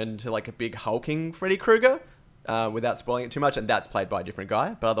like turned into like a big hulking Freddy Krueger, without spoiling it too much, and that's played by a different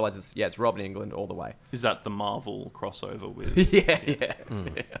guy. But otherwise, it's Robert Englund all the way. Is that the Marvel crossover with? Yeah.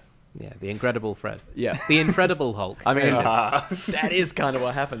 Yeah, the Incredible Fred. Yeah. The Incredible Hulk. I mean, that is kind of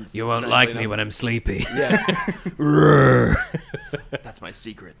what happens. You won't strangely like me enough. when I'm sleepy. Yeah. That's my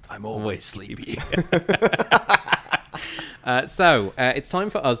secret. I'm always sleepy. So it's time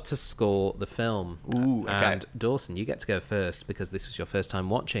for us to score the film. Ooh, okay. And Dawson, you get to go first because this was your first time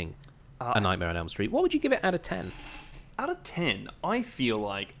watching A Nightmare on Elm Street. What would you give it out of 10? Out of 10, I feel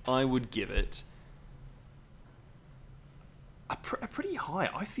like I would give it a pretty high.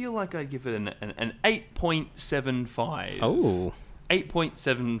 I feel like I'd give it an 8.75. Oh.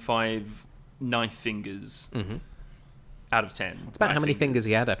 8.75 knife fingers out of 10. It's about how many fingers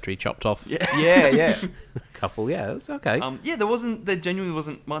he had after he chopped off Yeah. a couple. Yeah, that's okay. There genuinely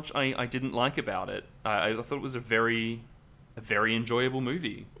wasn't much I didn't like about it. I thought it was a very enjoyable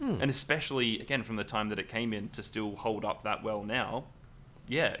movie. And especially, again, from the time that it came in to still hold up that well now.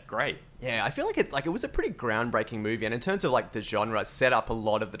 Yeah, great. Yeah, I feel like it was a pretty groundbreaking movie, and in terms of like the genre, set up a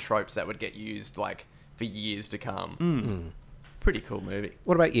lot of the tropes that would get used like for years to come. Pretty cool movie.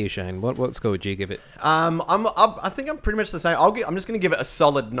 What about you, Shane? What score would you give it? I think I'm pretty much the same. I'm just gonna give it a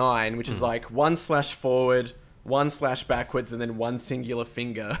solid 9, which is like 1 slash forward, 1 slash backwards, and then 1 singular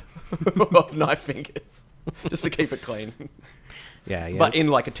finger of knife fingers, just to keep it clean. Yeah. But in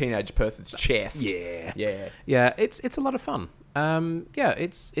like a teenage person's chest. Yeah. Yeah. It's a lot of fun.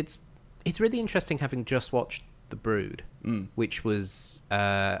 It's really interesting having just watched The Brood, which was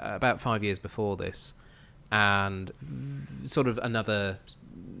about 5 years before this, and sort of another,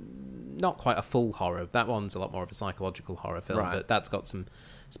 not quite a full horror. That one's a lot more of a psychological horror film, Right. but that's got some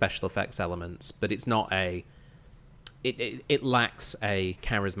special effects elements. But it's not it lacks a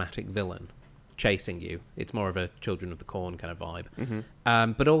charismatic villain. chasing you. It's more of a Children of the Corn kind of vibe.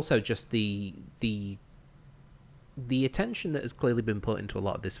 Mm-hmm. But also just the attention that has clearly been put into a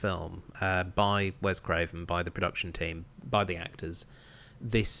lot of this film by Wes Craven, by the production team, by the actors.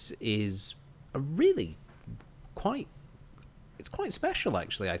 This is a really it's quite special,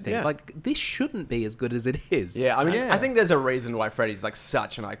 actually, I think. Yeah. Like, this shouldn't be as good as it is. Yeah, I mean, Yeah. I think there's a reason why Freddy's like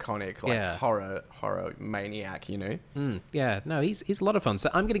such an iconic like Yeah. horror maniac, you know? Yeah, no, he's a lot of fun. So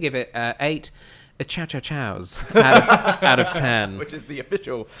I'm going to give it 8 chows out of 10. Which is the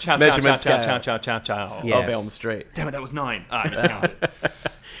official Chow, measurement chow, scale chow, chow, chow, chow. Yeah. of Yes. Elm Street. Damn it, that was 9. I miscounted.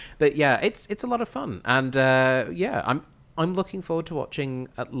 But yeah, it's a lot of fun. And yeah, I'm looking forward to watching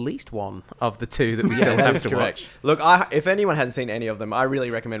at least one of the 2 that we still That have is to correct. watch. Look, if anyone hasn't seen any of them, I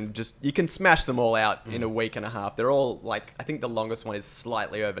really recommend you can smash them all out in a week and a half. They're all like, I think the longest one is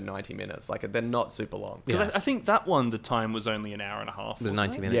slightly over 90 minutes. Like, they're not super long. Because Yeah. I think that one, the time was only an hour and a half. It was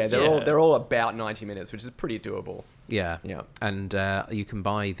wasn't 90 it? minutes. Yeah, Yeah. they're all about 90 minutes, which is pretty doable. Yeah. Yeah. And you can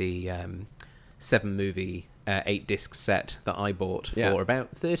buy the 7-movie 8-disc set that I bought Yeah. for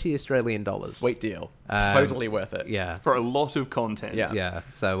about $30 Australian. Sweet deal. Um, Totally worth it. Yeah. For a lot of content. Yeah. Yeah.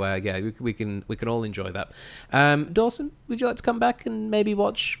 So yeah, we can all enjoy that. Dawson, would you like to come back and maybe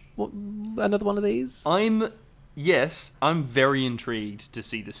watch another one of these? I'm very intrigued to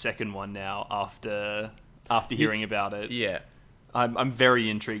see the second one now after hearing about it. Yeah. I'm very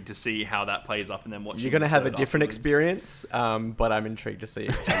intrigued to see how that plays up, and then watching. You're going to the have a third different afterwards. experience, but I'm intrigued to see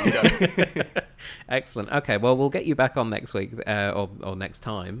how you go. Excellent. Okay, well, we'll get you back on next week or next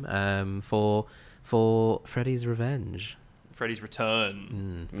time for Freddy's Revenge. Freddy's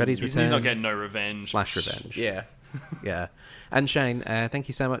Return. Freddy's He's Return not getting no revenge. / Revenge. Yeah. Yeah. And Shane, thank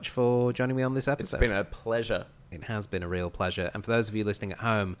you so much for joining me on this It's episode. been a pleasure. It has been a real pleasure. And for those of you listening at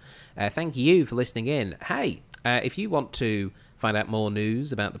home, thank you for listening in. Hey, if you want to find out more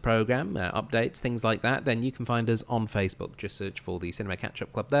news about the programme, updates, things like that, then you can find us on Facebook. Just search for the Cinema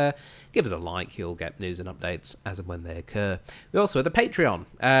Catch-Up Club there. Give us a like. You'll get news and updates as and when they occur. We also have the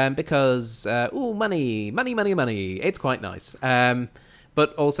Patreon, because, money. It's quite nice.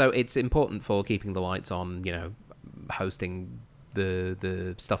 But also, it's important for keeping the lights on, hosting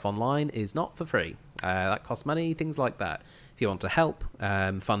the stuff online is not for free. That costs money, things like that. If you want to help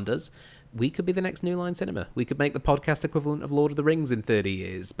fund us, we could be the next New Line Cinema. We could make the podcast equivalent of Lord of the Rings in 30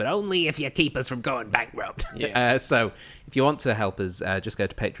 years, but only if you keep us from going bankrupt. Yeah. So if you want to help us, just go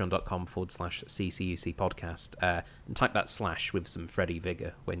to patreon.com/CCUC podcast and type that / with some Freddy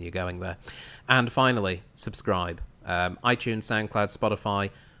vigour when you're going there. And finally, subscribe. iTunes, SoundCloud,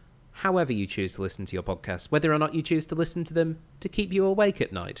 Spotify, however you choose to listen to your podcasts, whether or not you choose to listen to them to keep you awake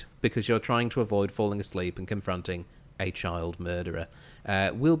at night because you're trying to avoid falling asleep and confronting a child murderer.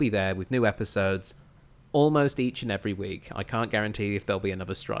 We'll be there with new episodes almost each and every week. I can't guarantee if there'll be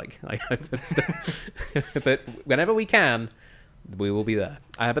another strike. I hope but whenever we can, we will be there.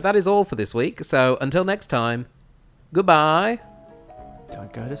 But that is all for this week. So until next time, goodbye.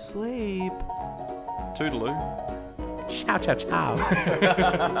 Don't go to sleep. Toodaloo. Ciao, ciao, ciao.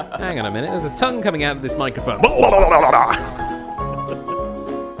 Hang on a minute. There's a tongue coming out of this microphone.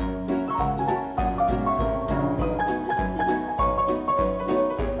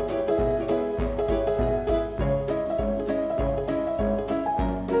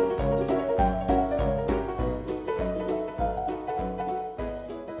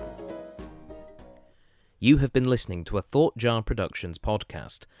 You have been listening to a Thought Jar Productions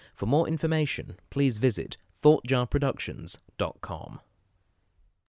podcast. For more information, please visit thoughtjarproductions.com.